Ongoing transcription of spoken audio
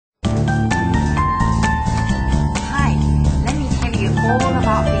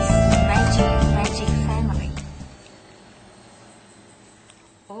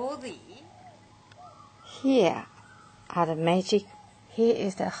Here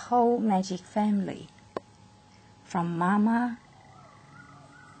is the whole magic family, from mama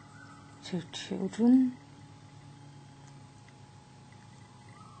to children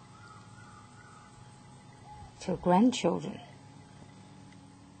to grandchildren.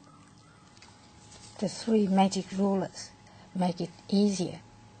 The 3 magic rulers make it easy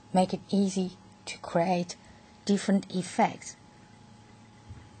to create different effects,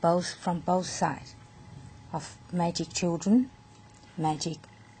 from both sides of magic children, magic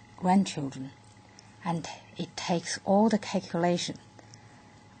grandchildren, and it takes all the calculation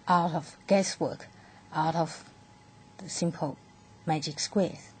out of guesswork, out of the simple magic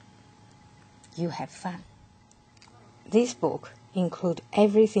squares. You have fun. This book includes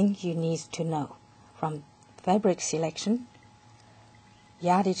everything you need to know, from fabric selection,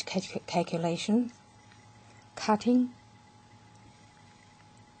 yardage calculation, cutting,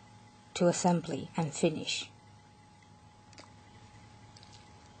 to assembly and finish.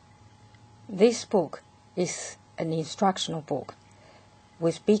 This book is an instructional book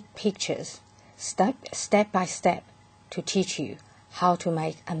with big pictures, step by step, to teach you how to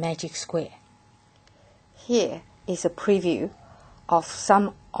make a magic square. Here is a preview of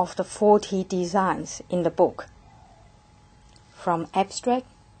some of the 40 designs in the book, from abstract,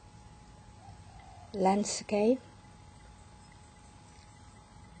 landscape,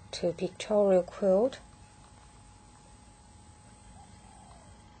 to pictorial quilt.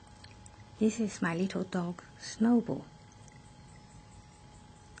 This is my little dog, Snowball.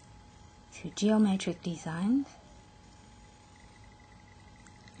 To geometric designs.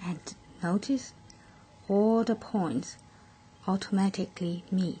 And notice all the points automatically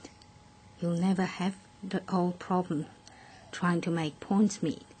meet. You'll never have the old problem trying to make points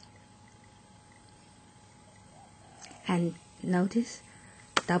meet. And notice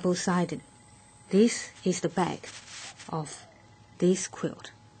double-sided. This is the back of this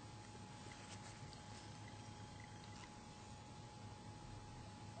quilt.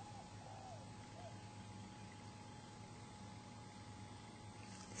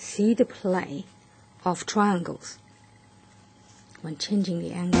 See the play of triangles when changing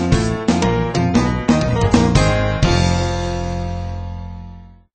the angles.